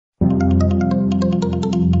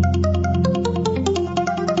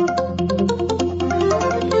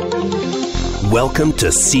Welcome to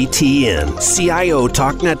CTN, CIO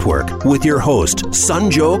Talk Network, with your host,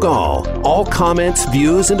 Sanjog Aul. All comments,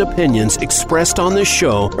 views, and opinions expressed on this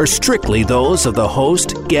show are strictly those of the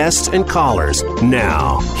host, guests, and callers.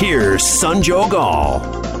 Now, here's Sanjog Aul.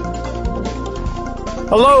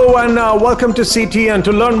 Hello and welcome to CTN.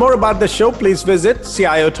 To learn more about the show, please visit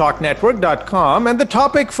ciotalknetwork.com. And the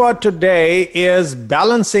topic for today is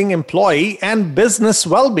balancing employee and business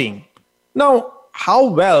well-being. Now, how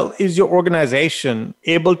well is your organization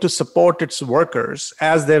able to support its workers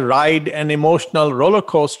as they ride an emotional roller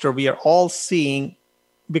coaster we are all seeing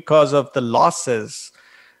because of the losses,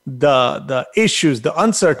 the issues, the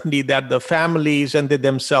uncertainty that the families and they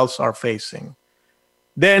themselves are facing?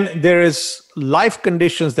 Then there is life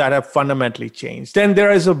conditions that have fundamentally changed. Then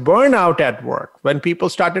there is a burnout at work. When people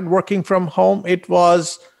started working from home, it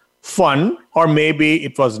was fun, or maybe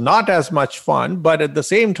it was not as much fun, but at the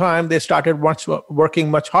same time, they started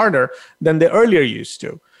working much harder than they earlier used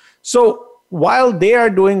to. So while they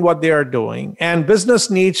are doing what they are doing, and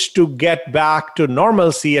business needs to get back to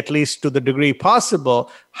normalcy, at least to the degree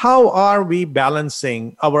possible, how are we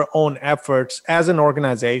balancing our own efforts as an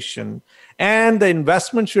organization and the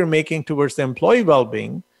investments we're making towards the employee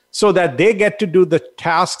well-being so that they get to do the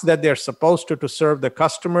tasks that they're supposed to serve the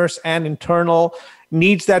customers and internal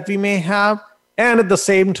needs that we may have, and at the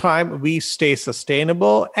same time, we stay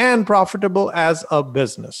sustainable and profitable as a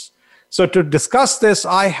business. So to discuss this,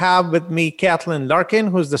 I have with me Kathleen Larkin,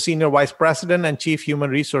 who's the Senior Vice President and Chief Human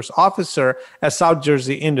Resource Officer at South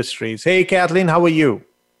Jersey Industries. Hey, Kathleen, how are you?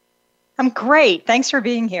 I'm great. Thanks for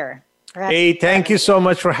being here. Hey, thank you so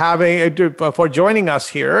much for joining us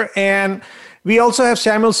here. And we also have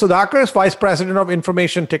Samuel Sudhakar, Vice President of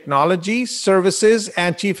Information Technology Services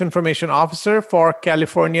and Chief Information Officer for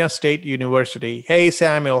California State University. Hey,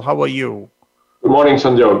 Samuel, how are you? Good morning,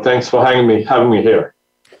 Sanjog. Thanks for having me here.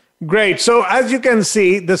 Great. So as you can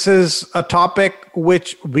see, this is a topic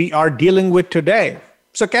which we are dealing with today.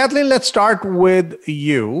 So Kathleen, let's start with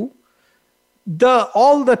you.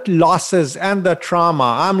 All the losses and the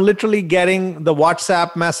trauma, I'm literally getting the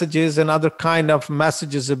WhatsApp messages and other kind of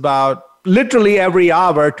messages about literally every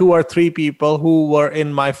hour, 2 or 3 people who were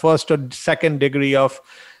in my first or second degree of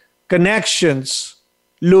connections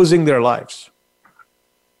losing their lives.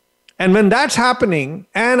 And when that's happening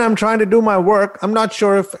and I'm trying to do my work, I'm not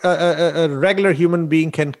sure if a regular human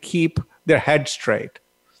being can keep their head straight.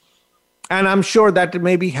 And I'm sure that it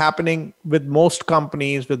may be happening with most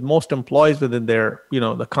companies, with most employees within their,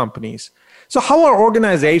 the companies. So how are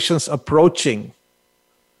organizations approaching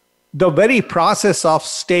the very process of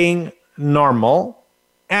staying normal,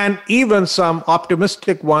 and even some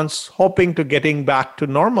optimistic ones hoping to getting back to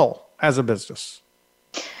normal as a business?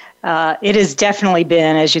 It has definitely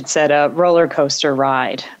been, as you'd said, a roller coaster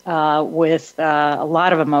ride with a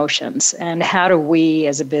lot of emotions. And how do we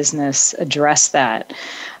as a business address that?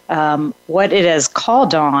 What it has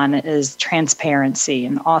called on is transparency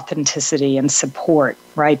and authenticity and support,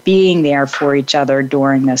 right? Being there for each other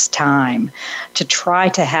during this time to try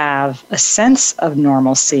to have a sense of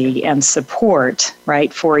normalcy and support,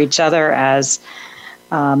 right, for each other as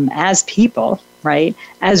people, right,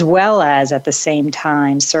 as well as at the same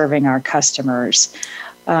time serving our customers.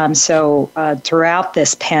 So throughout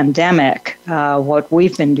this pandemic, what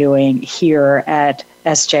we've been doing here at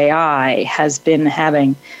SJI has been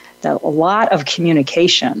having a lot of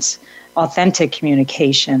communications, authentic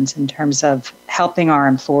communications in terms of helping our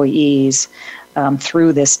employees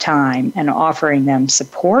through this time and offering them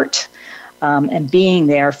support and being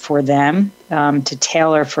there for them to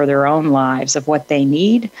tailor for their own lives of what they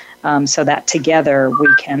need so that together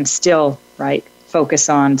we can still, right, focus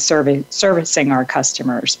on servicing our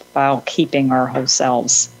customers while keeping our whole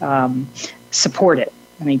selves supported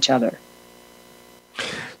in each other.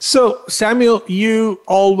 So, Samuel, you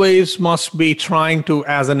always must be trying to,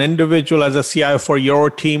 as an individual, as a CIO for your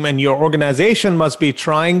team and your organization, must be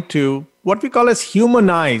trying to, what we call as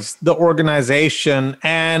humanize the organization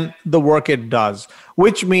and the work it does,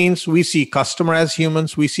 which means we see customer as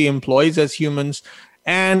humans, we see employees as humans,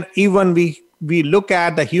 and even we look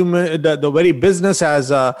at the very business as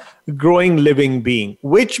a growing living being,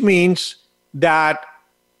 which means that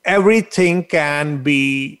everything can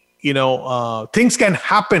be, things can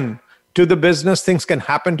happen to the business, things can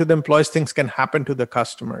happen to the employees, things can happen to the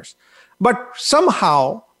customers. But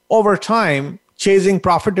somehow, over time, chasing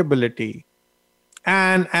profitability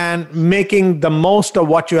and making the most of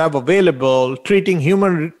what you have available, treating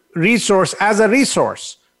human resource as a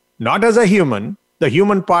resource, not as a human. The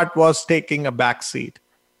human part was taking a back seat.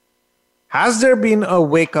 Has there been a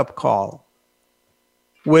wake-up call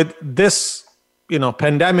with this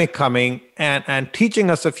pandemic coming and teaching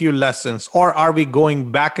us a few lessons, or are we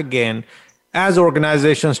going back again as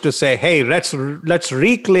organizations to say, hey, let's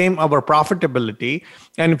reclaim our profitability,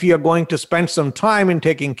 and if we are going to spend some time in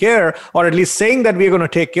taking care, or at least saying that we're going to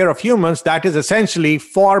take care of humans, that is essentially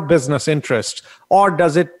for business interest, or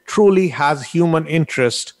does it truly has human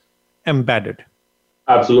interest embedded?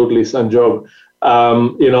 Absolutely, Sanjog.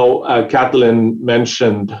 Kathleen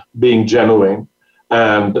mentioned being genuine,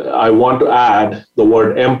 and I want to add the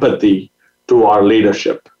word empathy to our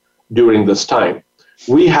leadership during this time.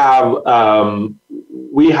 We have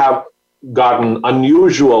gotten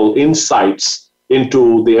unusual insights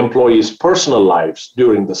into the employees' personal lives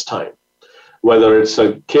during this time, whether it's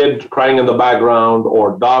a kid crying in the background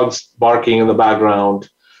or dogs barking in the background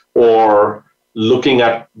or looking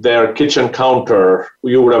at their kitchen counter.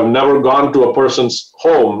 You would have never gone to a person's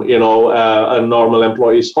home, a normal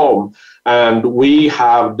employee's home. And we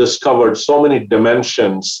have discovered so many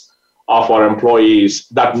dimensions of our employees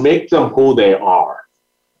that make them who they are.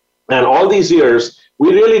 And all these years,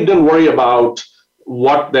 we really didn't worry about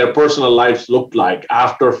what their personal lives looked like.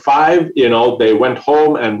 After 5, they went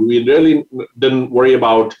home, and we really didn't worry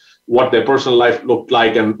about what their personal life looked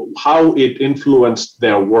like and how it influenced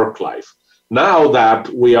their work life. Now that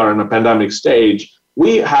we are in a pandemic stage,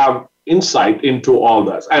 we have insight into all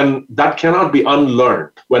this, and that cannot be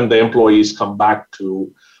unlearned when the employees come back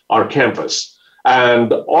to our campus.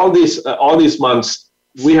 And all these months,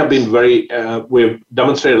 we have been we've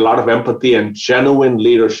demonstrated a lot of empathy and genuine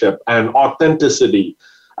leadership and authenticity,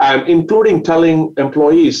 and including telling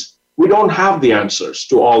employees, we don't have the answers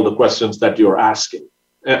to all the questions that you're asking.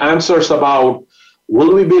 Answers about,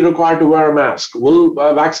 will we be required to wear a mask? Will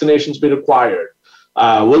vaccinations be required?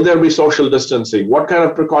 Will there be social distancing? What kind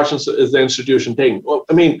of precautions is the institution taking? Well,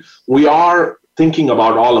 we are thinking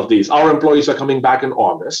about all of these. Our employees are coming back in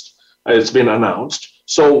August. It's been announced.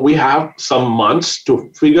 So we have some months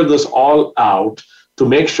to figure this all out to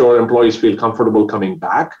make sure employees feel comfortable coming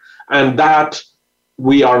back, and that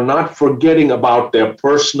we are not forgetting about their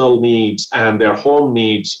personal needs and their home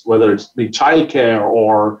needs, whether it's the childcare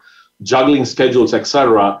or juggling schedules,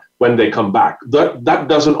 etc., when they come back. That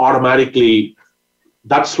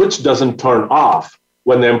switch doesn't turn off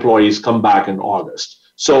when the employees come back in August.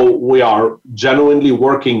 So we are genuinely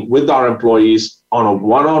working with our employees on a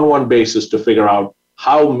one-on-one basis to figure out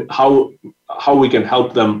how we can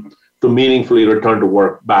help them to meaningfully return to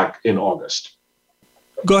work back in August.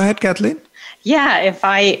 Go ahead, Kathleen. Yeah, if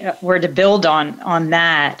I were to build on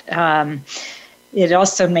that, it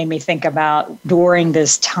also made me think about during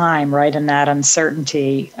this time, right, and that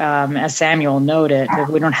uncertainty, as Samuel noted, that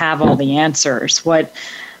we don't have all the answers. What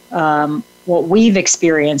we've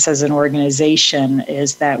experienced as an organization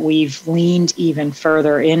is that we've leaned even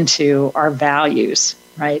further into our values,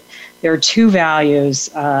 right? There are 2 values.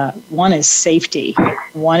 One is safety,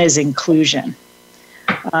 one is inclusion.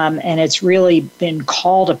 And it's really been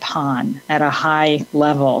called upon at a high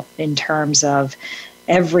level in terms of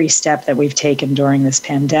every step that we've taken during this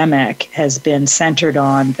pandemic has been centered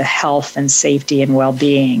on the health and safety and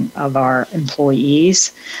well-being of our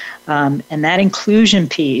employees. And that inclusion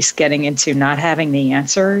piece, getting into not having the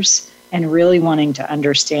answers and really wanting to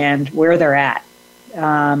understand where they're at.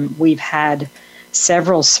 We've had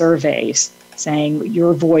several surveys saying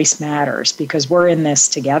your voice matters because we're in this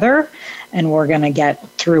together and we're going to get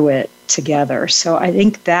through it together. So I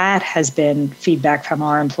think that has been feedback from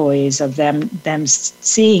our employees of them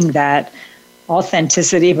seeing that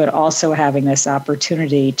authenticity, but also having this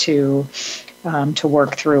opportunity to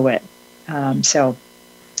work through it. So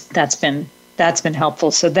that's been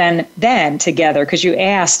helpful. So then together, because you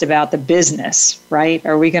asked about the business, right?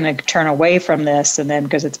 Are we going to turn away from this and then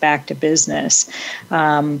because it's back to business?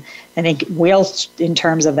 I think in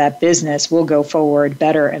terms of that business, we'll go forward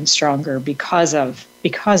better and stronger because of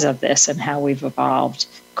this and how we've evolved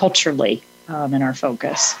culturally in our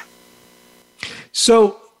focus.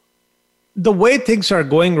 So the way things are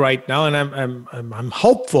going right now, and I'm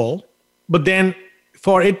hopeful, but then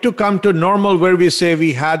for it to come to normal where we say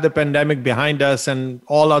we had the pandemic behind us and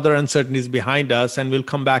all other uncertainties behind us and we'll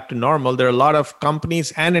come back to normal, there are a lot of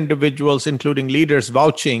companies and individuals, including leaders,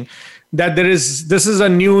 vouching that this is a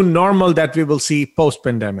new normal that we will see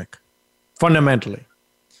post-pandemic, fundamentally.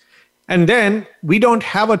 And then we don't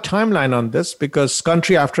have a timeline on this because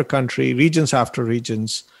country after country, regions after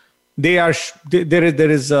regions, there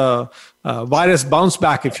is a virus bounce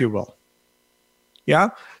back, if you will. Yeah.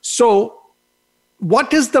 So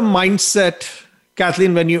what is the mindset,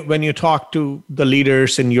 Kathleen, when you talk to the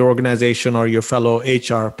leaders in your organization or your fellow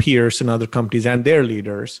HR peers in other companies and their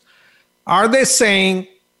leaders? Are they saying,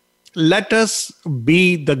 let us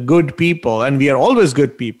be the good people, and we are always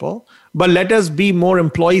good people, but let us be more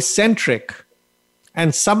employee-centric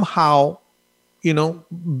and somehow,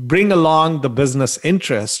 bring along the business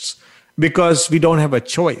interests because we don't have a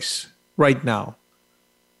choice right now.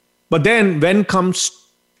 But then when comes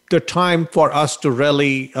the time for us to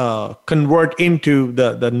really convert into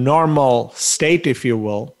the normal state, if you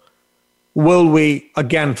will we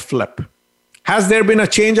again flip? Has there been a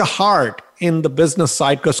change of heart in the business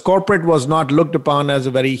side? Because corporate was not looked upon as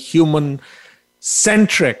a very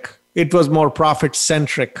human-centric. It was more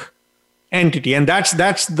profit-centric entity. And that's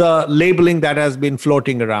the labeling that has been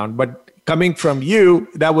floating around. But coming from you,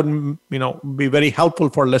 that would be very helpful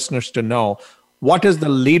for listeners to know. What is the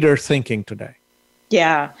leader thinking today?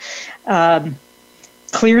 Yeah.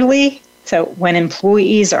 Clearly, so when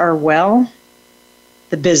employees are well,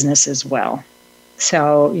 the business is well.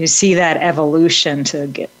 So you see that evolution to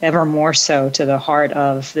get ever more so to the heart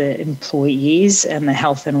of the employees and the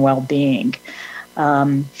health and well-being,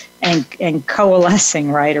 and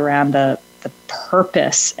coalescing right around the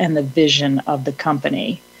purpose and the vision of the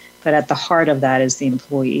company. But at the heart of that is the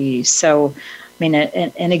employees. So, I mean,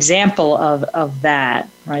 an example of that,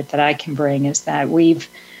 right, that I can bring is that we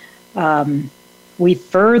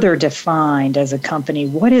further defined as a company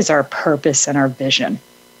what is our purpose and our vision.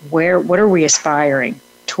 What are we aspiring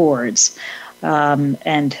towards?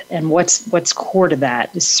 And what's core to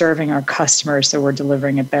that is serving our customers so we're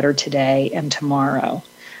delivering a better today and tomorrow.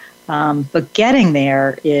 But getting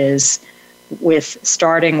there is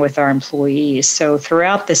starting with our employees. So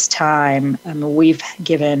throughout this time, we've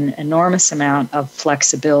given enormous amount of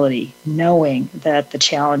flexibility, knowing that the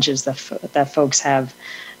challenges that folks have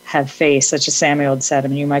faced, such as Samuel had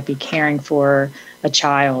said, you might be caring for a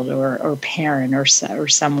child or parent or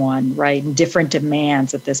someone, right? And different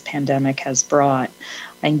demands that this pandemic has brought,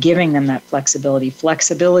 and giving them that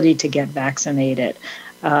flexibility to get vaccinated.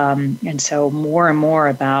 And so more and more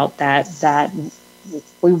about that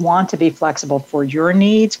we want to be flexible for your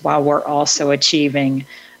needs while we're also achieving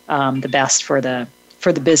the best for the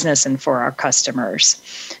business and for our customers,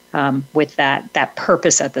 with that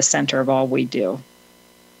purpose at the center of all we do.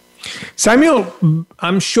 Samuel,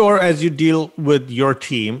 I'm sure as you deal with your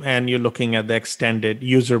team and you're looking at the extended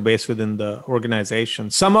user base within the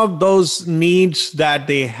organization, some of those needs that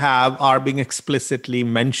they have are being explicitly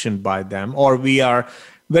mentioned by them, or we are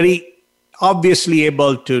very obviously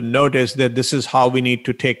able to notice that this is how we need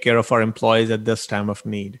to take care of our employees at this time of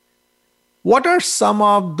need. What are some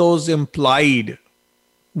of those implied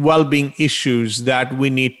well-being issues that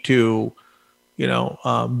we need to,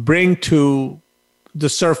 bring to the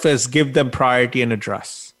surface, give them priority and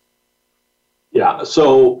address? Yeah.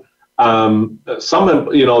 So there's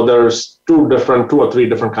two or three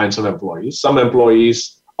different kinds of employees. Some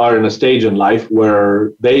employees are in a stage in life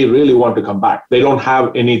where they really want to come back. They don't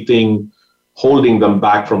have anything holding them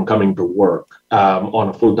back from coming to work on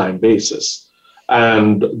a full-time basis.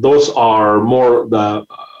 And those are more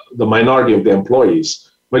the minority of the employees.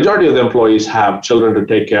 Majority of the employees have children to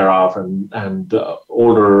take care of and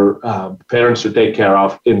older parents to take care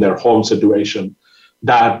of in their home situation,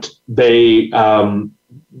 that they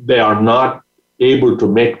are not able to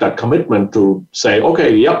make that commitment to say,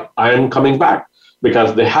 okay, yep, I'm coming back,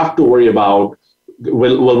 because they have to worry about,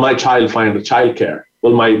 will my child find a childcare?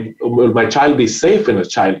 Will my child be safe in a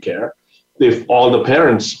childcare if all the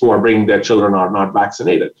parents who are bringing their children are not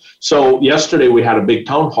vaccinated? So yesterday we had a big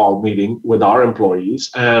town hall meeting with our employees,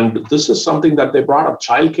 and this is something that they brought up.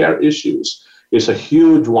 Childcare issues is a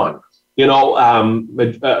huge one. A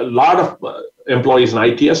lot of employees in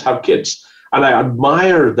ITS have kids, and I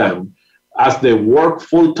admire them as they work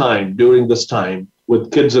full time during this time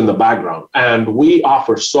with kids in the background. And we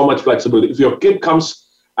offer so much flexibility. If your kid comes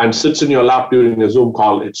and sits in your lap during a Zoom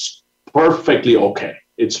call, it's perfectly okay.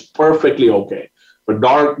 It's perfectly okay. But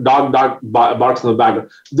dog barks in the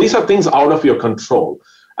background. These are things out of your control.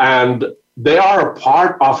 And they are a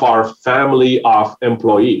part of our family of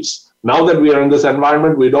employees. Now that we are in this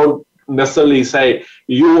environment, we don't necessarily say,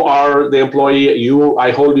 you are the employee,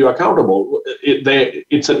 I hold you accountable.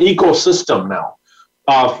 It's an ecosystem now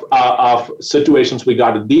of situations we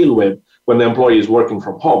got to deal with when the employee is working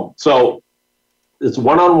from home. So it's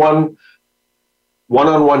one-on-one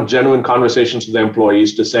genuine conversations with the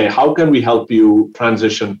employees to say, how can we help you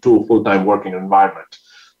transition to a full-time working environment?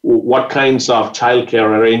 What kinds of childcare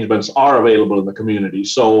arrangements are available in the community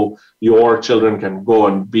so your children can go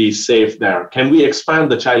and be safe there? Can we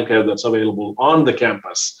expand the childcare that's available on the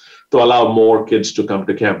campus to allow more kids to come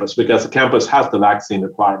to campus, because the campus has the vaccine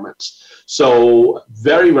requirements? So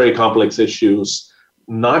very, very complex issues,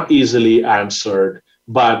 not easily answered,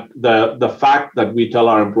 But the fact that we tell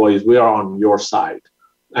our employees we are on your side,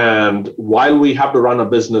 and while we have to run a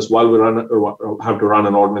business, while we have to run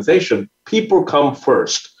an organization, people come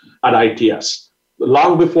first at ITS.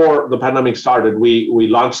 Long before the pandemic started, we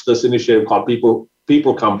launched this initiative called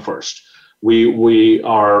People Come First. We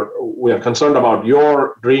are concerned about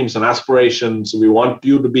your dreams and aspirations. We want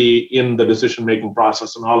you to be in the decision-making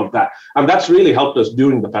process and all of that. And that's really helped us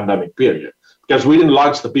during the pandemic period, because we didn't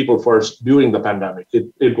launch the People First during the pandemic.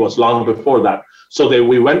 It was long before that. So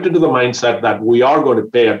we went into the mindset that we are going to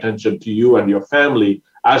pay attention to you and your family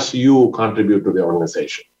as you contribute to the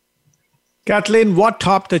organization. Kathleen, what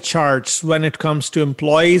topped the charts when it comes to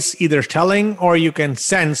employees either telling or you can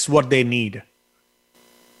sense what they need?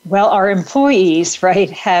 Well, our employees, right,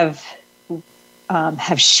 have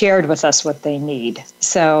shared with us what they need.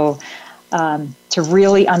 So to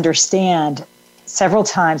really understand, several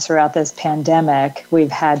times throughout this pandemic,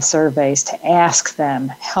 we've had surveys to ask them,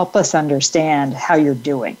 help us understand how you're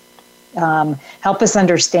doing. Help us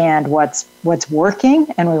understand what's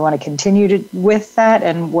working, and we want to continue with that,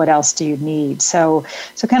 and what else do you need? So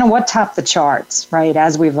kind of what topped the charts, right,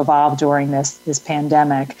 as we've evolved during this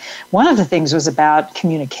pandemic. One of the things was about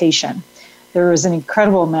communication. There was an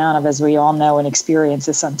incredible amount of, as we all know and experience,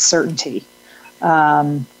 this uncertainty.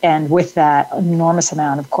 And with that, enormous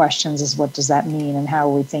amount of questions is, what does that mean and how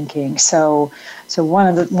are we thinking? So one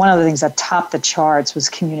of the things that topped the charts was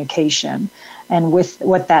communication. And with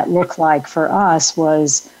what that looked like for us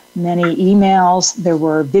was many emails. There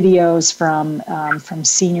were videos from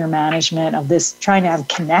senior management of this, trying to have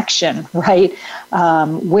connection, right,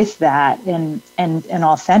 with that, and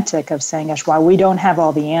authentic of saying, gosh, while we don't have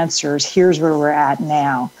all the answers, here's where we're at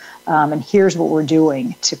now. And here's what we're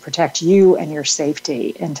doing to protect you and your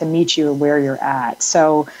safety and to meet you where you're at.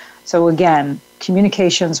 So again,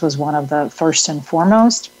 communications was one of the first and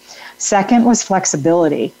foremost. Second was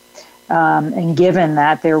flexibility. And given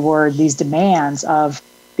that there were these demands of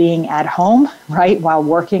being at home, right, while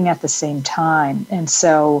working at the same time. And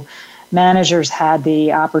so managers had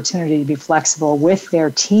the opportunity to be flexible with their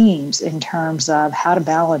teams in terms of how to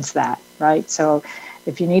balance that, right? So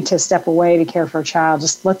if you need to step away to care for a child,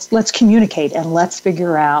 just let's communicate and let's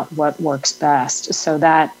figure out what works best. So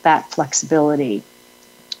that flexibility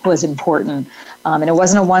was important. And it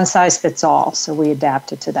wasn't a one size fits all, so we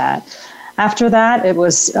adapted to that. After that, it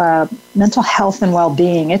was mental health and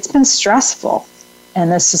well-being. It's been stressful,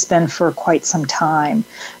 and this has been for quite some time.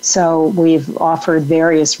 So we've offered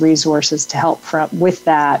various resources to help with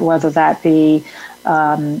that, whether that be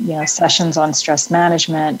sessions on stress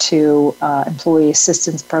management, to employee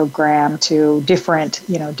assistance program, to different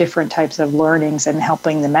types of learnings, and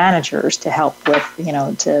helping the managers to help with,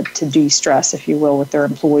 to de-stress, if you will, with their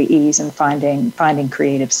employees, and finding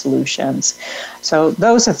creative solutions. So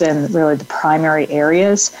those have been really the primary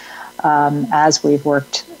areas as we've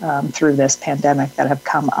worked through this pandemic that have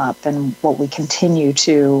come up, and what we continue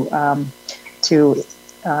to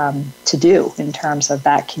do in terms of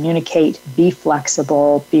that: communicate, be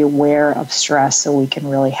flexible, be aware of stress, so we can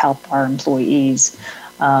really help our employees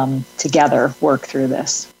together work through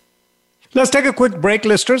this. Let's take a quick break,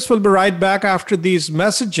 listeners. We'll be right back after these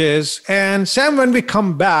messages. And Sam, when we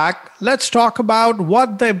come back, let's talk about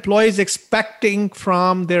what the employees expecting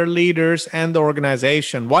from their leaders and the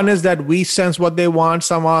organization. One is that we sense what they want,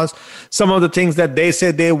 some of the things that they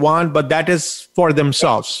say they want, but that is for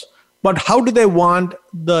themselves. But how do they want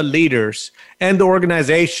the leaders and the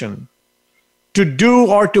organization to do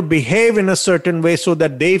or to behave in a certain way so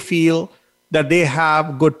that they feel that they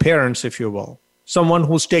have good parents, if you will? Someone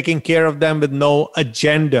who's taking care of them with no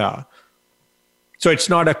agenda. So it's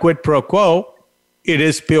not a quid pro quo. It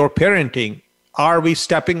is pure parenting. Are we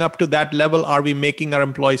stepping up to that level? Are we making our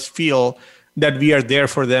employees feel that we are there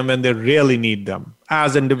for them when they really need them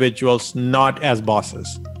as individuals, not as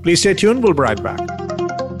bosses? Please stay tuned. We'll be right back.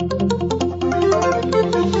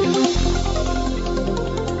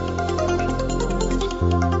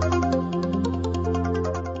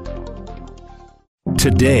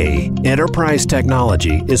 Today, enterprise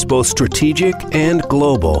technology is both strategic and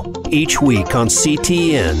global. Each week on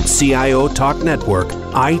CTN CIO Talk Network,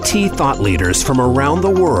 IT thought leaders from around the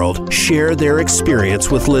world share their experience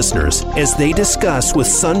with listeners as they discuss with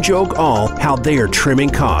Sanjog Aul how they are trimming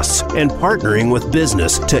costs and partnering with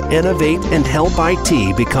business to innovate and help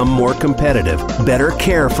IT become more competitive, better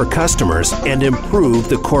care for customers, and improve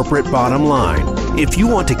the corporate bottom line. If you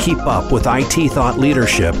want to keep up with IT thought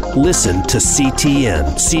leadership, listen to CTN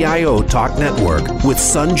CIO Talk Network with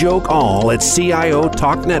Sanjog Aul at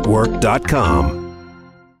CIOTalkNetwork.com.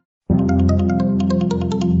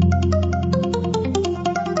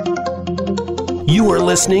 You are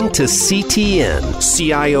listening to CTN,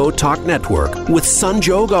 CIO Talk Network, with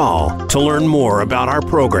Sanjog Aul. To learn more about our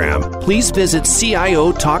program, please visit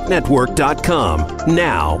CIOTalkNetwork.com.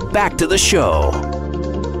 Now, back to the show.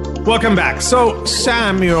 Welcome back. So,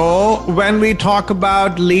 Samuel, when we talk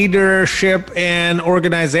about leadership and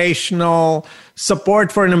organizational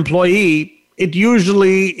support for an employee, it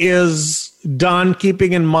usually is done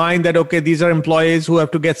keeping in mind that, okay, these are employees who have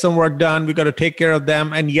to get some work done. We got to take care of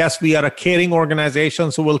them. And yes, we are a caring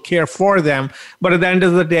organization, so we'll care for them. But at the end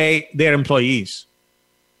of the day, they're employees.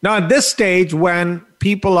 Now, at this stage, when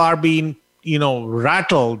people are being,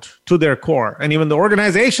 rattled to their core, and even the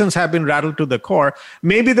organizations have been rattled to the core,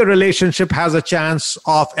 maybe the relationship has a chance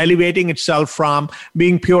of elevating itself from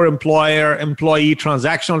being pure employer-employee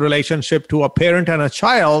transactional relationship to a parent and a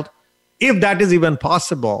child, if that is even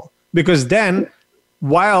possible. Because then,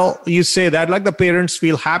 while you say that, like the parents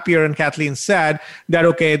feel happier, and Kathleen said that,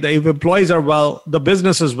 okay, if employees are well, the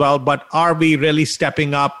business is well, but are we really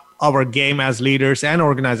stepping up our game as leaders and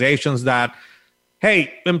organizations that,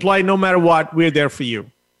 hey, employee, no matter what, we're there for you?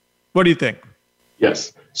 What do you think?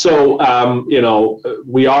 Yes. So,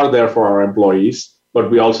 we are there for our employees, but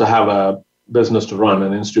we also have a business to run,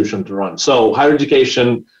 an institution to run. So higher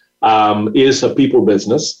education is a people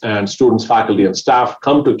business, and students, faculty, and staff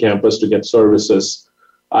come to campus to get services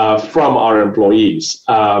from our employees.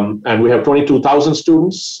 And we have 22,000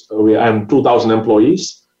 students and 2,000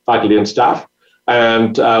 employees, faculty, and staff.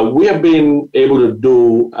 And we have been able to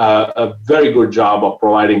do a very good job of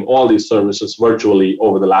providing all these services virtually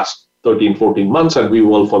over the last 13, 14 months, and we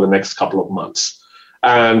will for the next couple of months.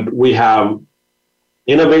 And we have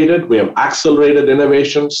innovated, we have accelerated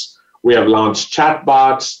innovations, we have launched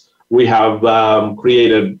chatbots, we have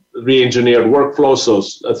created re-engineered workflows,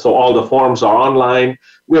 so all the forms are online.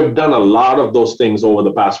 We have done a lot of those things over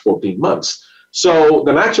the past 14 months. So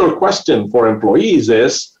the natural question for employees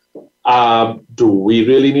is, do we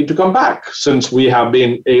really need to come back? Since we have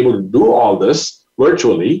been able to do all this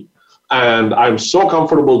virtually, and I'm so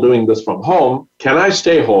comfortable doing this from home, can I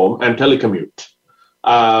stay home and telecommute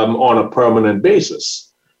on a permanent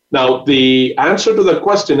basis? Now, the answer to the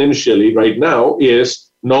question initially right now is,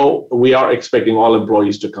 no, we are expecting all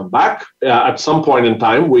employees to come back. At some point in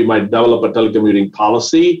time, we might develop a telecommuting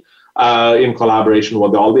policy in collaboration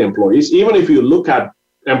with all the employees. Even if you look at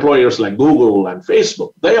employers like Google and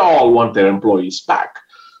Facebook, they all want their employees back.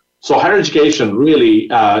 So higher education really,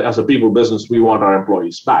 as a people business, we want our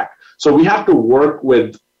employees back. So we have to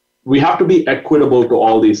we have to be equitable to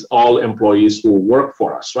all employees who work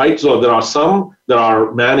for us, right? So there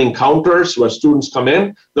are manning counters where students come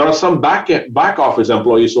in. There are some back office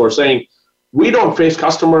employees who are saying, we don't face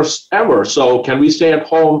customers ever, so can we stay at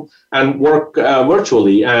home and work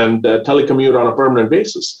virtually and telecommute on a permanent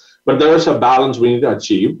basis? But there is a balance we need to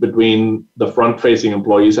achieve between the front-facing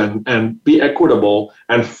employees and be equitable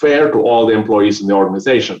and fair to all the employees in the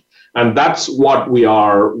organization. And that's what we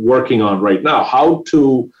are working on right now, how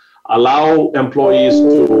to allow employees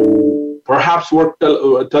to perhaps work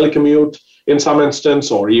telecommute in some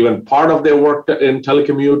instance, or even part of their work in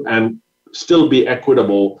telecommute, and still be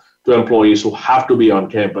equitable to employees who have to be on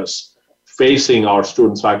campus facing our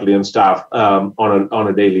students, faculty, and staff on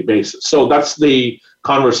a daily basis. So that's the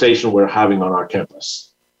conversation we're having on our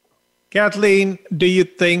campus. Kathleen, do you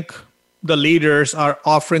think the leaders are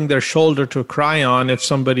offering their shoulder to cry on if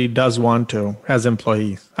somebody does want to as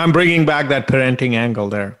employees? I'm bringing back that parenting angle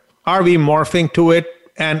there. Are we morphing to it,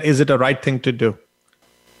 and is it a right thing to do?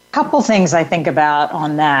 Couple things I think about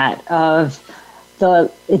on that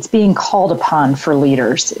it's being called upon for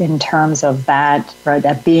leaders in terms of that, right?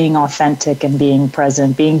 That being authentic and being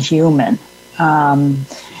present, being human.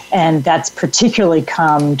 And that's particularly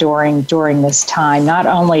come during this time, not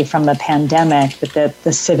only from the pandemic, but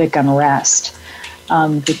the civic unrest.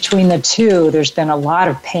 Between the two, there's been a lot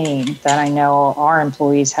of pain that I know our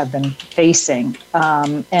employees have been facing.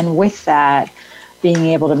 And with that, being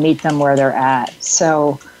able to meet them where they're at.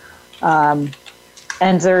 So, and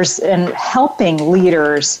helping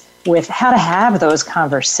leaders with how to have those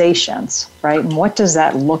conversations, right? And what does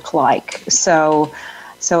that look like? So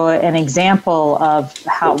an example of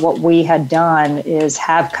what we had done is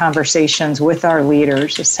have conversations with our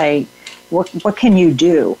leaders to say, what can you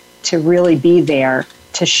do to really be there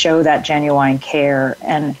to show that genuine care,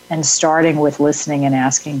 and starting with listening and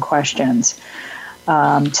asking questions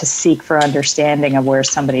to seek for understanding of where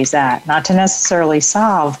somebody's at, not to necessarily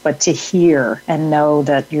solve, but to hear and know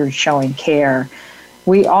that you're showing care.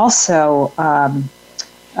 We also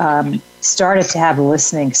started to have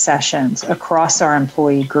listening sessions across our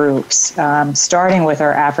employee groups, starting with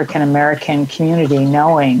our African American community,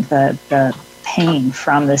 knowing the pain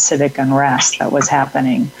from the civic unrest that was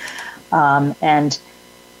happening.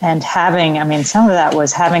 And having, some of that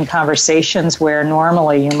was having conversations where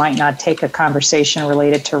normally you might not take a conversation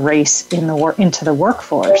related to race into the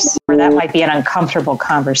workforce, or that might be an uncomfortable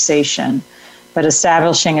conversation. But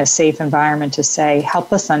establishing a safe environment to say,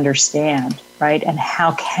 help us understand, right? And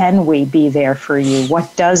how can we be there for you?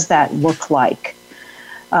 What does that look like?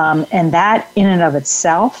 And that in and of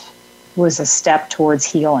itself was a step towards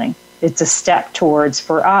healing. It's a step towards,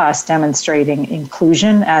 for us, demonstrating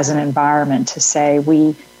inclusion as an environment to say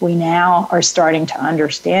we now are starting to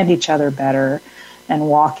understand each other better and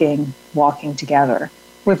walking together.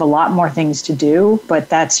 We have a lot more things to do, but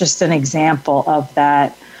that's just an example of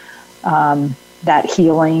that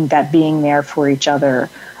healing, that being there for each other,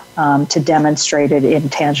 to demonstrate it in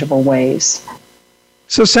tangible ways.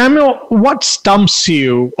 So, Samuel, what stumps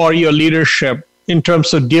you or your leadership in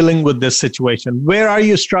terms of dealing with this situation? Where are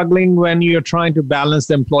you struggling when you're trying to balance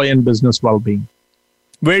the employee and business well-being?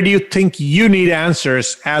 Where do you think you need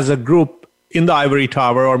answers as a group in the ivory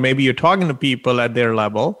tower, or maybe you're talking to people at their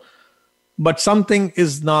level, but something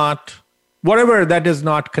is not, whatever that is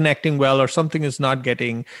not connecting well, or something is not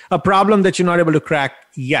getting, a problem that you're not able to crack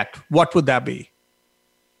yet? What would that be?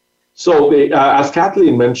 So as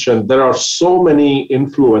Kathleen mentioned, there are so many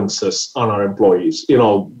influences on our employees.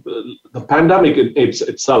 The pandemic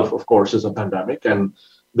itself, of course, is a pandemic, and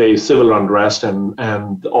the civil unrest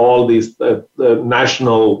and all these the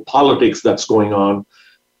national politics that's going on,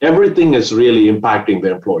 everything is really impacting the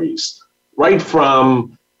employees. Right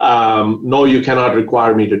from, no, you cannot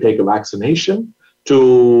require me to take a vaccination,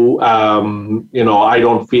 to, I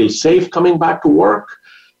don't feel safe coming back to work.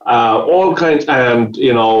 All kinds, and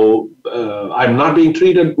I'm not being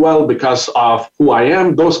treated well because of who I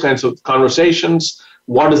am. Those kinds of conversations.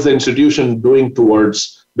 What is the institution doing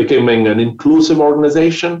towards becoming an inclusive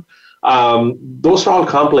organization? Those are all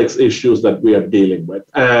complex issues that we are dealing with,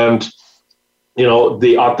 and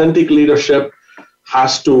the authentic leadership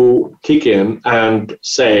has to kick in and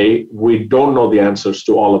say, we don't know the answers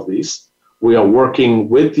to all of these. We are working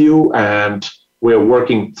with you, and we are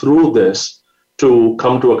working through this to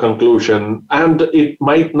come to a conclusion, and it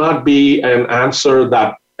might not be an answer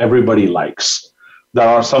that everybody likes. There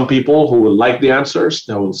are some people who will like the answers.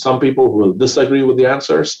 There will some people who will disagree with the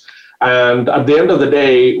answers. And at the end of the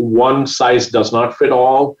day, one size does not fit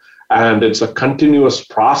all. And it's a continuous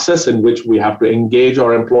process in which we have to engage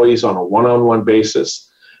our employees on a one-on-one basis.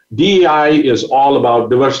 DEI is all about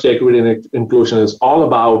diversity, equity, and inclusion, is all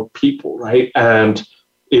about people, right? And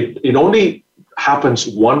it only happens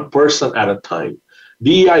one person at a time.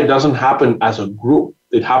 DEI doesn't happen as a group.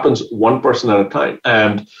 It happens one person at a time.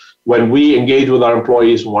 And when we engage with our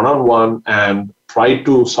employees one-on-one and try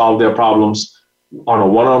to solve their problems on a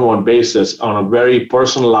one-on-one basis, on a very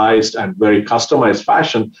personalized and very customized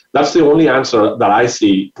fashion, that's the only answer that I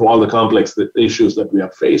see to all the complex issues that we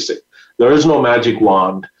are facing. There is no magic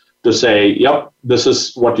wand to say, yep, this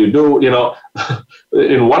is what you do.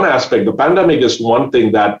 In one aspect, the pandemic is one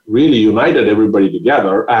thing that really united everybody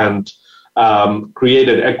together and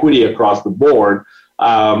created equity across the board.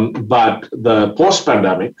 But the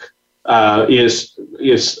post-pandemic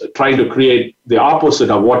is trying to create the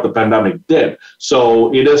opposite of what the pandemic did.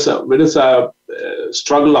 So it is a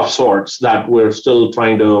struggle of sorts that we're still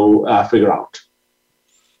trying to figure out.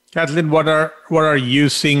 Kathleen, what are you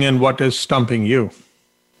seeing, and what is stumping you?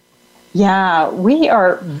 Yeah, we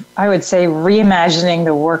are, I would say, reimagining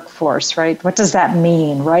the workforce, right? What does that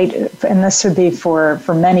mean, right? And this would be for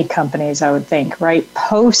many companies, I would think, right?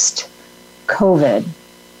 Post-COVID,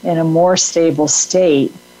 in a more stable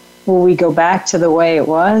state, will we go back to the way it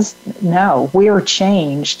was? No, we were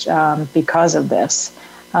changed because of this.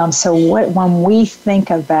 So when we think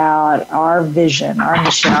about our vision, our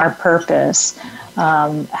mission, our purpose,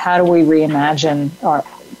 how do we reimagine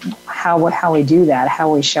how we do that,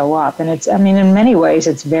 how we show up? And in many ways,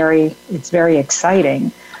 it's very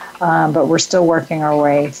exciting, but we're still working our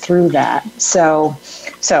way through that. So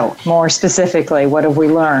more specifically, what have we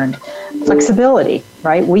learned? Flexibility,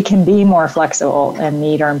 right? We can be more flexible and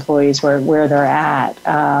meet our employees where they're at.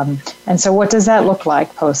 And so what does that look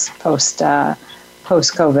like post-COVID,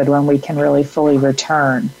 when we can really fully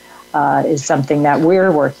return, is something that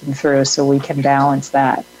we're working through so we can balance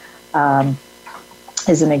that.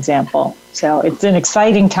 Is an example. So it's an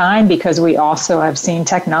exciting time because we also have seen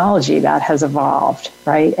technology that has evolved,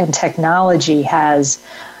 right? And technology has,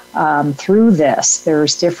 through this,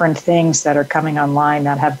 there's different things that are coming online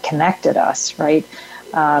that have connected us, right?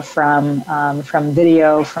 From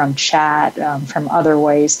video, from chat, from other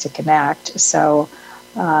ways to connect. So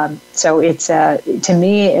it's to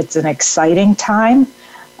me, it's an exciting time.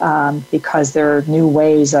 because there are new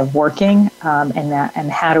ways of working,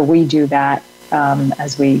 and how do we do that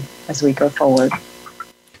as we go forward.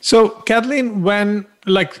 So, Kathleen, when,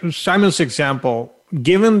 like Samuel's example,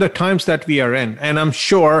 given the times that we are in, and I'm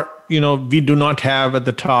sure, we do not have at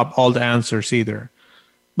the top all the answers either.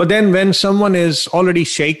 But then when someone is already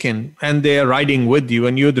shaken and they're riding with you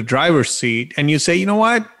and you're the driver's seat and you say, you know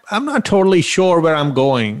what, I'm not totally sure where I'm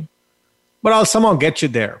going, but I'll somehow get you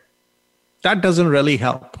there. That doesn't really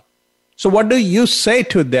help. So what do you say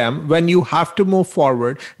to them when you have to move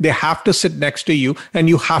forward? They have to sit next to you and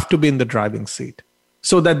you have to be in the driving seat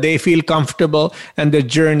so that they feel comfortable and their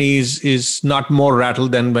journey is not more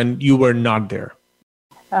rattled than when you were not there.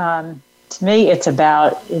 To me, it's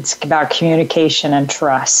about communication and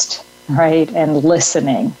trust, right? And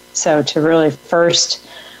listening. So to really first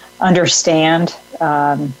understand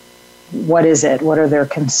what is it, what are their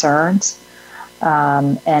concerns,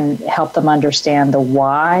 and help them understand the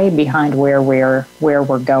why behind where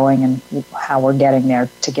we're going and how we're getting there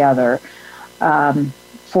together.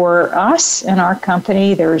 For us in our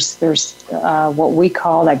company, there's what we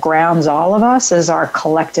call that grounds all of us is our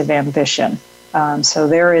collective ambition. So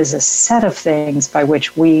there is a set of things by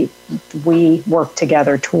which we work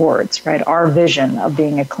together towards, right? Our vision of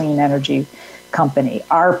being a clean energy company,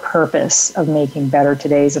 our purpose of making better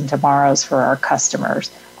todays and tomorrows for our customers,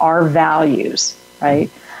 our values, right?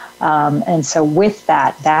 And so with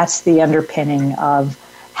that, that's the underpinning of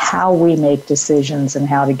how we make decisions and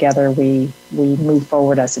how together we move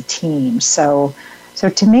forward as a team. So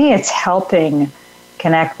to me, it's helping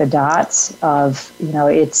connect the dots of,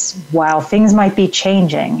 it's while things might be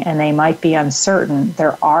changing and they might be uncertain,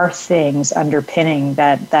 there are things underpinning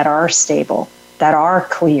that are stable, that are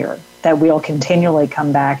clear, that we'll continually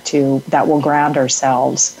come back to, that will ground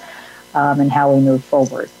ourselves in how we move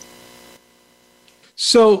forward.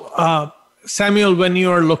 So, Samuel, when you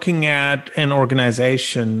are looking at an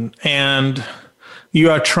organization and you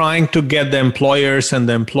are trying to get the employers and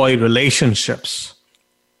the employee relationships,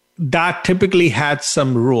 that typically had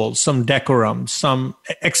some rules, some decorum, some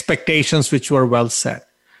expectations which were well set.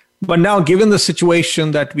 But now, given the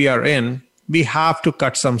situation that we are in, we have to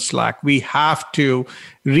cut some slack. We have to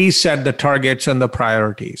reset the targets and the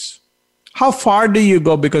priorities. How far do you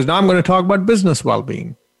go? Because now I'm going to talk about business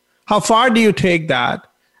well-being. How far do you take that?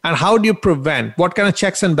 And how do you prevent? What kind of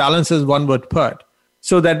checks and balances one would put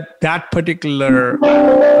so that that particular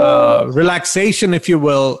relaxation, if you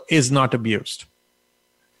will, is not abused?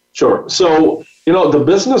 Sure. So, the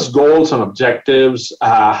business goals and objectives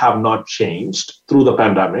have not changed through the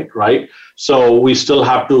pandemic, right? So we still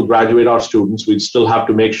have to graduate our students. We still have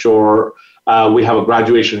to make sure we have a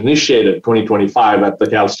graduation initiative 2025 at the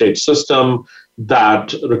Cal State system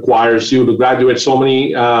that requires you to graduate so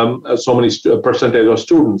many percentage of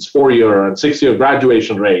students, 4-year and 6-year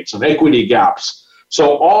graduation rates and equity gaps.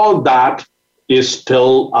 So all that is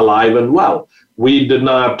still alive and well. We did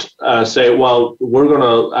not say, well, we're going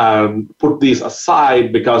to put these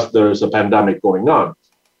aside because there's a pandemic going on.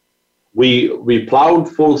 We plowed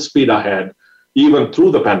full speed ahead, even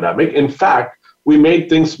through the pandemic. In fact, we made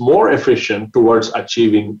things more efficient towards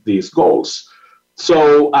achieving these goals.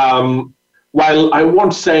 So while I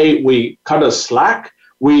won't say we cut a slack,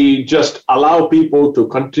 we just allow people to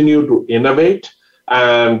continue to innovate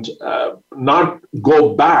and not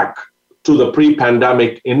go back to the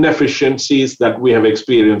pre-pandemic inefficiencies that we have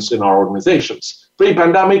experienced in our organizations.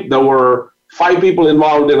 Pre-pandemic, there were 5 people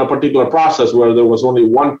involved in a particular process where there was only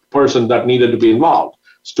 1 person that needed to be involved.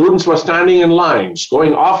 Students were standing in lines,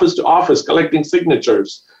 going office to office, collecting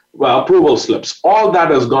signatures, approval slips. All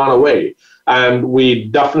that has gone away, and we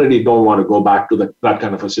definitely don't want to go back to that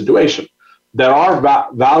kind of a situation. There are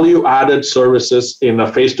value-added services in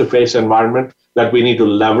a face-to-face environment that we need to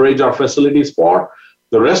leverage our facilities for.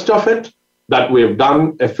 The rest of it that we have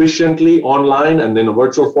done efficiently online and in a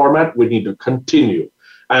virtual format, we need to continue.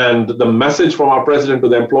 And the message from our president to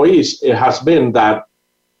the employees has been that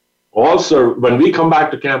also when we come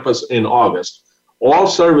back to campus in August, all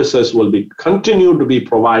services will be continue to be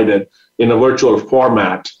provided in a virtual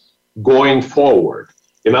format going forward.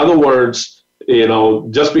 In other words,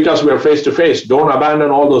 just because we're face-to-face, don't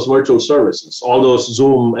abandon all those virtual services, all those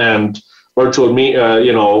Zoom and virtual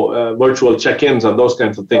virtual check-ins and those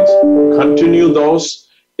kinds of things. Continue those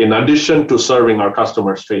in addition to serving our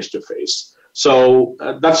customers face-to-face. So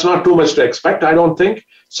that's not too much to expect, I don't think.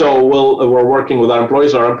 So we're working with our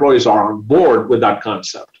employees. Our employees are on board with that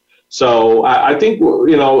concept. So I think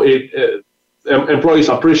employees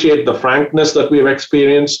appreciate the frankness that we've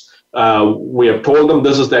experienced. We have told them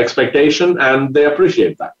this is the expectation, and they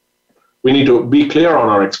appreciate that. We need to be clear on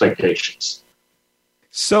our expectations.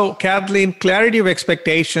 So, Kathleen, clarity of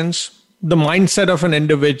expectations, the mindset of an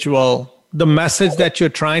individual, the message that you're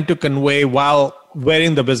trying to convey while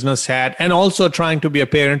wearing the business hat, and also trying to be a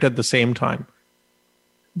parent at the same time.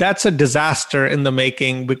 That's a disaster in the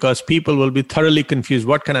making because people will be thoroughly confused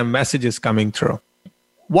what kind of message is coming through.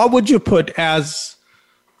 What would you put as,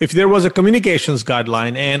 if there was a communications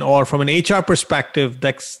guideline and or from an HR perspective,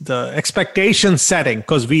 that's the expectation setting,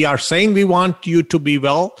 because we are saying we want you to be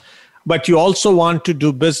well, but you also want to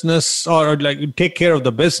do business or like take care of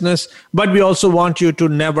the business, but we also want you to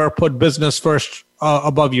never put business first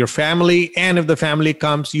above your family. And if the family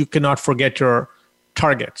comes, you cannot forget your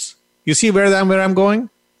targets. You see where I'm going?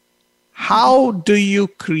 How do you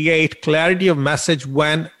create clarity of message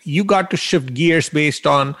when you got to shift gears based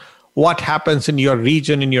on what happens in your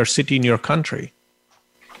region, in your city, in your country?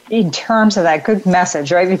 In terms of that good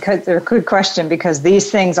message, right? Because they're a good question, because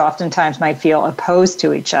these things oftentimes might feel opposed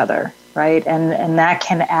to each other, right? And that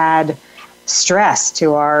can add stress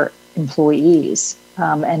to our employees.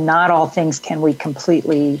 And not all things can we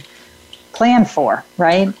completely plan for,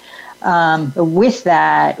 right? With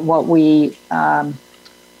that, what we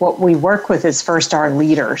work with is first our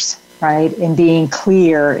leaders, right? In being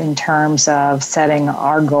clear in terms of setting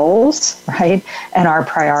our goals, right? And our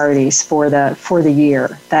priorities for the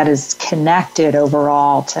year that is connected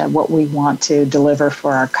overall to what we want to deliver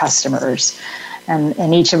for our customers.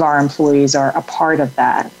 And each of our employees are a part of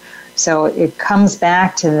that. So it comes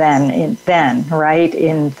back to then, right,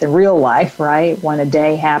 in the real life, right, when a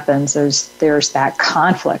day happens, there's that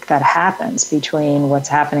conflict that happens between what's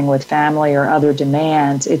happening with family or other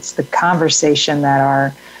demands. It's the conversation that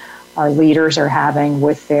our leaders are having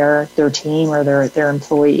with their team or their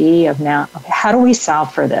employee of now, okay, how do we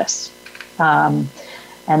solve for this? And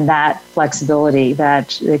that flexibility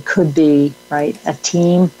that it could be, right, a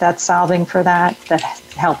team that's solving for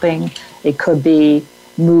that's helping. It could be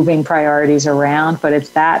moving priorities around, but it's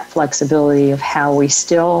that flexibility of how we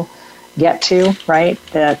still get to, right,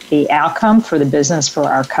 the outcome for the business for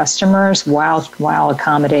our customers while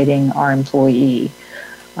accommodating our employee.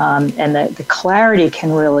 And the clarity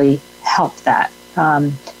can really help that.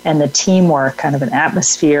 And the teamwork, kind of an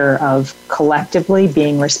atmosphere of collectively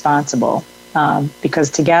being responsible,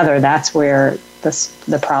 because together that's where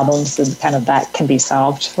the problems and kind of that can be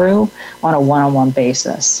solved through on a one-on-one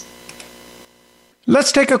basis.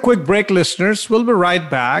 Let's take a quick break, listeners. We'll be right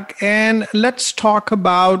back. And let's talk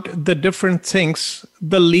about the different things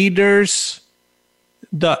the leaders,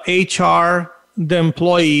 the HR, the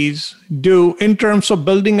employees do in terms of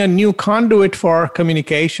building a new conduit for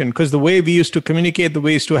communication. Because the way we used to communicate, the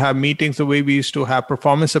way we used to have meetings, the way we used to have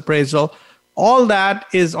performance appraisal, all that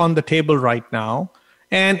is on the table right now.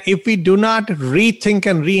 And if we do not rethink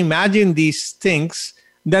and reimagine these things,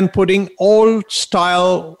 then putting old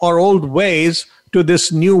style or old ways to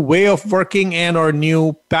this new way of working and or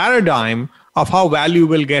new paradigm of how value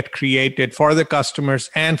will get created for the customers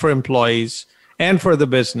and for employees and for the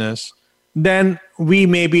business, then we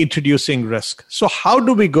may be introducing risk. So how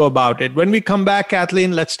do we go about it? When we come back,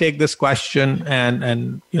 Kathleen, let's take this question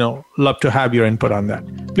and love to have your input on that.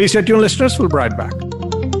 Please stay tuned, listeners. We'll be right back.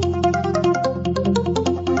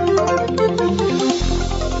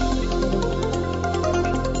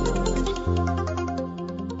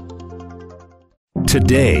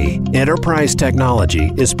 Today, enterprise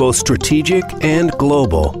technology is both strategic and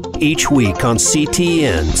global. Each week on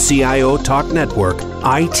CTN CIO Talk Network,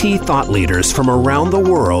 IT thought leaders from around the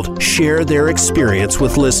world share their experience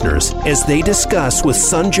with listeners as they discuss with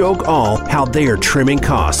Sanjog Aul how they are trimming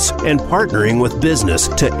costs and partnering with business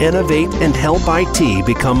to innovate and help IT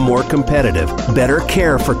become more competitive, better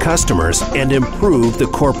care for customers, and improve the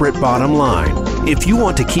corporate bottom line. If you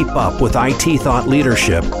want to keep up with IT thought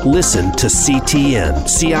leadership, listen to CTN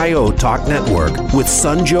CIO Talk Network with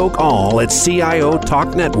Sanjog Aul at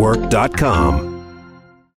CIOTalkNetwork.com.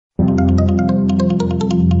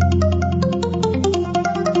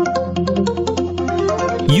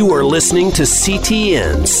 You are listening to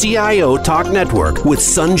CTN CIO Talk Network with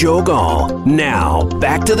Sanjog Aul. Now,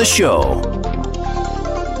 back to the show.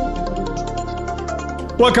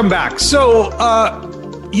 Welcome back. So,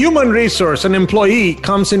 human resource, an employee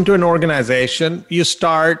comes into an organization. You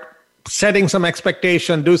start setting some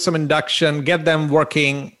expectation, do some induction, get them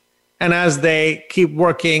working. And as they keep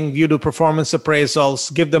working, you do performance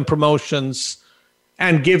appraisals, give them promotions,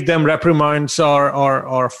 and give them reprimands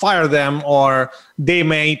or fire them, or they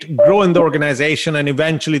may grow in the organization and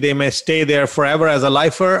eventually they may stay there forever as a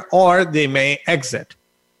lifer, or they may exit.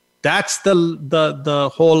 That's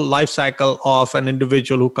the whole life cycle of an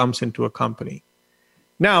individual who comes into a company.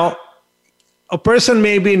 Now, a person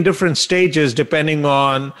may be in different stages depending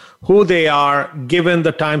on who they are, given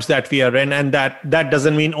the times that we are in. And that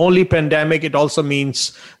doesn't mean only pandemic. It also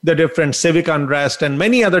means the different civic unrest and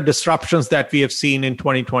many other disruptions that we have seen in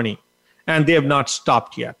 2020. And they have not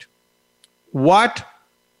stopped yet. What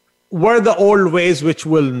were the old ways which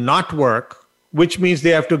will not work, which means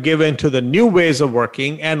they have to give in to the new ways of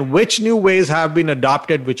working, and which new ways have been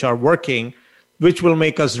adopted which are working, which will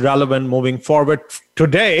make us relevant moving forward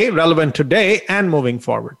relevant today and moving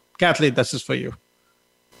forward. Kathleen, this is for you.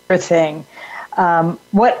 Sure thing.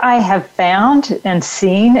 What I have found and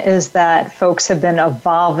seen is that folks have been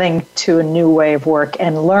evolving to a new way of work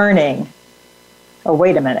and learning, oh,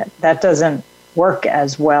 wait a minute, that doesn't work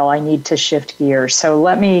as well. I need to shift gears. So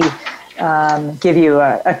let me give you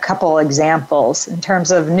a couple examples in terms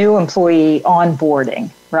of new employee onboarding,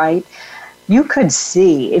 right? You could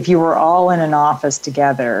see, if you were all in an office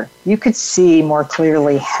together, you could see more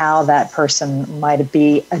clearly how that person might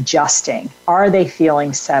be adjusting. Are they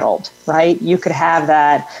feeling settled, right? You could have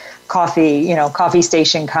that coffee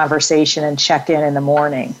station conversation and check in the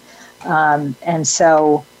morning. And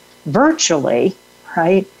so virtually,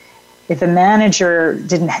 right, if a manager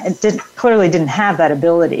clearly didn't have that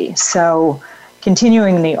ability. So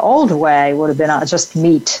continuing the old way would have been just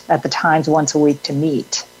meet at the times once a week to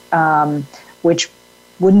meet. Which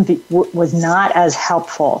was not as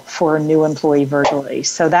helpful for a new employee virtually.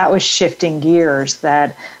 So that was shifting gears,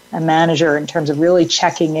 that a manager, in terms of really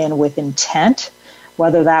checking in with intent,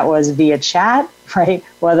 whether that was via chat, right,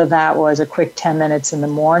 whether that was a quick 10 minutes in the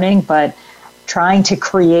morning, but trying to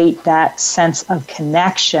create that sense of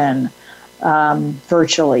connection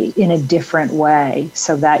virtually in a different way,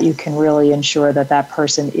 so that you can really ensure that that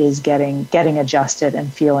person is getting adjusted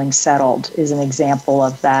and feeling settled, is an example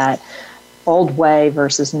of that old way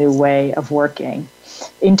versus new way of working.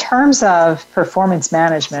 In terms of performance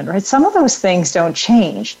management, right, some of those things don't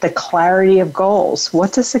change. The clarity of goals.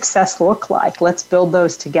 What does success look like? Let's build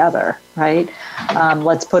those together, right?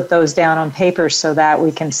 Let's put those down on paper so that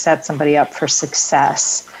we can set somebody up for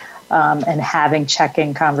success, and having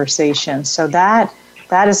check-in conversations. So that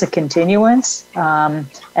is a continuance, and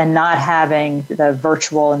not having the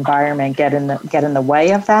virtual environment get in the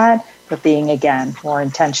way of that, but being, again, more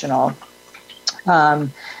intentional.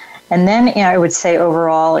 And then I would say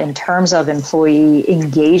overall, in terms of employee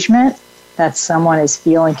engagement, that someone is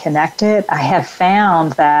feeling connected, I have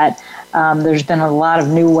found that there's been a lot of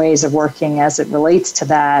new ways of working as it relates to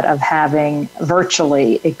that, of having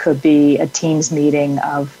virtually, it could be a Teams meeting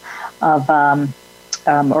or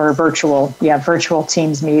a virtual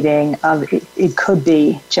Teams meeting. It could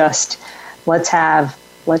be just let's have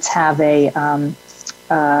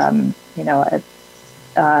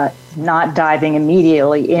not diving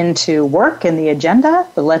immediately into work and the agenda,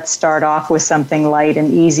 but let's start off with something light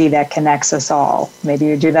and easy that connects us all. Maybe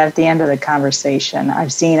you do that at the end of the conversation.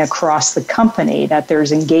 I've seen across the company that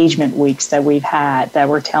there's engagement weeks that we've had, that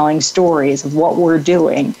we're telling stories of what we're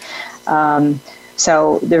doing.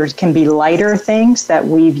 So there can be lighter things that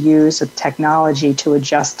we've used with technology to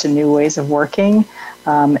adjust to new ways of working.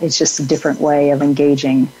 It's just a different way of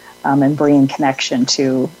engaging and bringing connection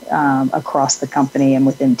to across the company and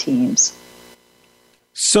within teams.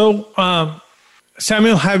 So,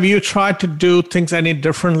 Samuel, have you tried to do things any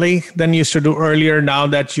differently than you used to do earlier, now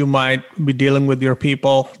that you might be dealing with your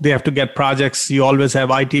people? They have to get projects. You always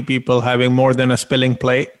have IT people having more than a spilling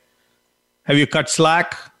plate. Have you cut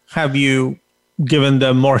slack? Have you given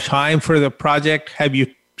them more time for the project? Have you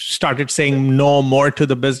started saying no more to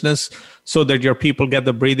the business so that your people get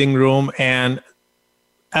the breathing room, and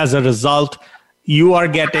as a result, you are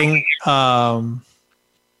getting,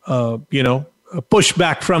 a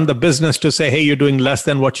pushback from the business to say, hey, you're doing less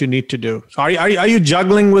than what you need to do? So are you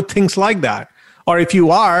juggling with things like that? Or if you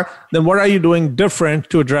are, then what are you doing different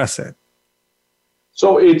to address it?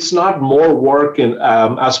 So it's not more work in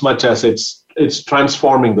as much as it's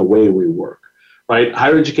transforming the way we work, right?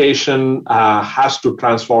 Higher education has to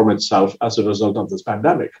transform itself as a result of this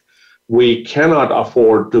pandemic. We cannot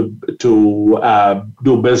afford to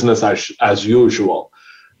do business as usual.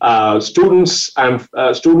 Students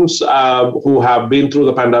who have been through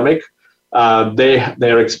the pandemic,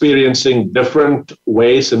 they're experiencing different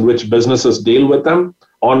ways in which businesses deal with them.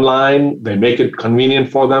 Online, they make it convenient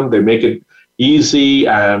for them. They make it easy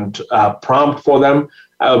and prompt for them.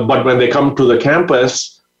 But when they come to the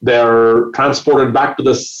campus, they're transported back to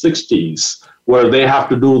the 60s, where they have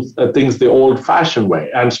to do things the old-fashioned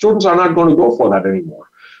way. And students are not going to go for that anymore.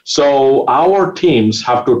 So our teams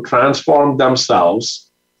have to transform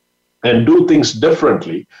themselves and do things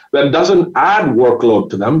differently. That doesn't add workload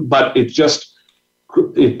to them, but it just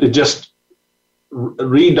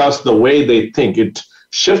redoes the way they think. It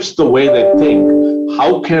shifts the way they think.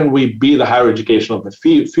 How can we be the higher education of the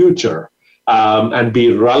future and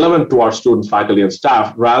be relevant to our students, faculty, and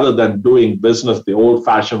staff rather than doing business the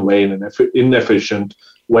old-fashioned way in an inefficient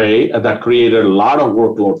way that created a lot of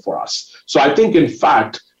workload for us. So I think, in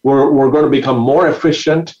fact, we're going to become more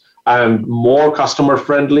efficient and more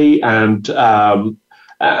customer-friendly and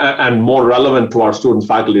more relevant to our students,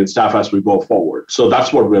 faculty, and staff as we go forward. So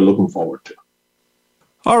that's what we're looking forward to.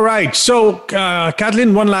 All right. So,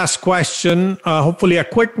 Kathleen, one last question, hopefully a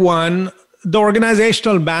quick one. The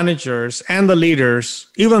organizational managers and the leaders,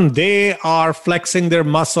 even they are flexing their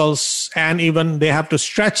muscles, and even they have to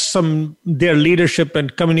stretch their leadership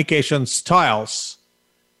and communication styles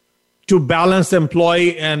to balance the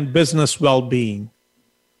employee and business well-being.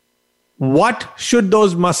 What should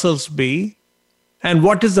those muscles be? And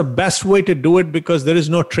what is the best way to do it? Because there is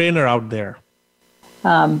no trainer out there.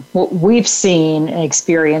 What we've seen and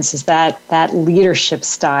experienced is that leadership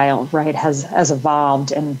style, right, has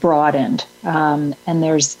evolved and broadened. And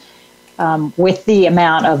there's, with the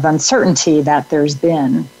amount of uncertainty that there's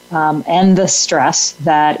been and the stress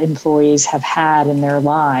that employees have had in their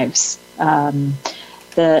lives,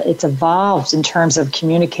 it's evolved in terms of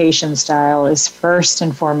communication style is first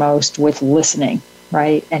and foremost with listening,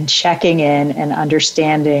 right, and checking in and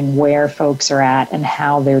understanding where folks are at and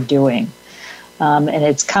how they're doing. And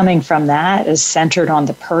it's coming from that is centered on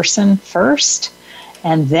the person first,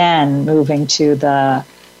 and then moving to the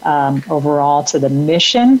overall to the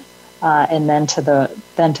mission, and then to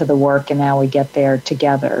the work, and now we get there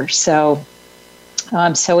together. So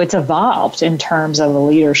it's evolved in terms of a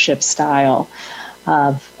leadership style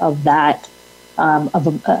of that.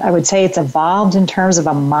 I would say it's evolved in terms of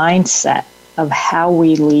a mindset of how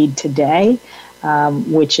we lead today.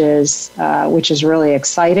 Which is really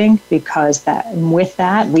exciting because with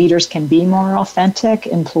that, leaders can be more authentic,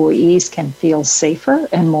 employees can feel safer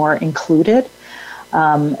and more included,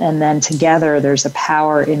 and then together there's a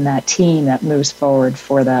power in that team that moves forward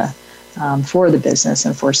for the business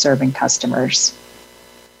and for serving customers.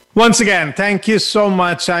 Once again, thank you so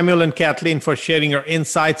much, Samuel and Kathleen, for sharing your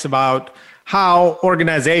insights about how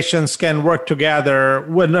organizations can work together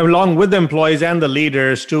along with the employees and the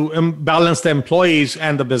leaders to balance the employees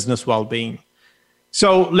and the business well-being.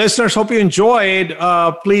 So listeners, hope you enjoyed.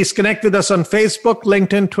 Please connect with us on Facebook,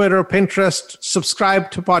 LinkedIn, Twitter, Pinterest.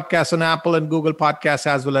 Subscribe to podcasts on Apple and Google Podcasts,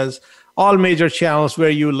 as well as all major channels where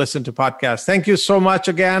you listen to podcasts. Thank you so much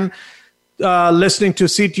again. Listening to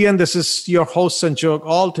CTN. This is your host, Sanjog.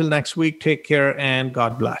 All till next week. Take care and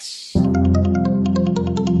God bless.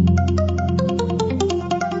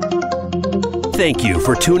 Thank you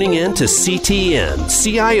for tuning in to CTN,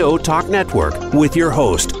 CIO Talk Network, with your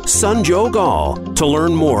host, Sanjog Aul. To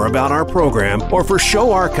learn more about our program or for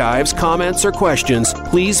show archives, comments, or questions,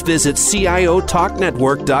 please visit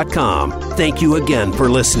CIOTalkNetwork.com. Thank you again for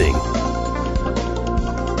listening.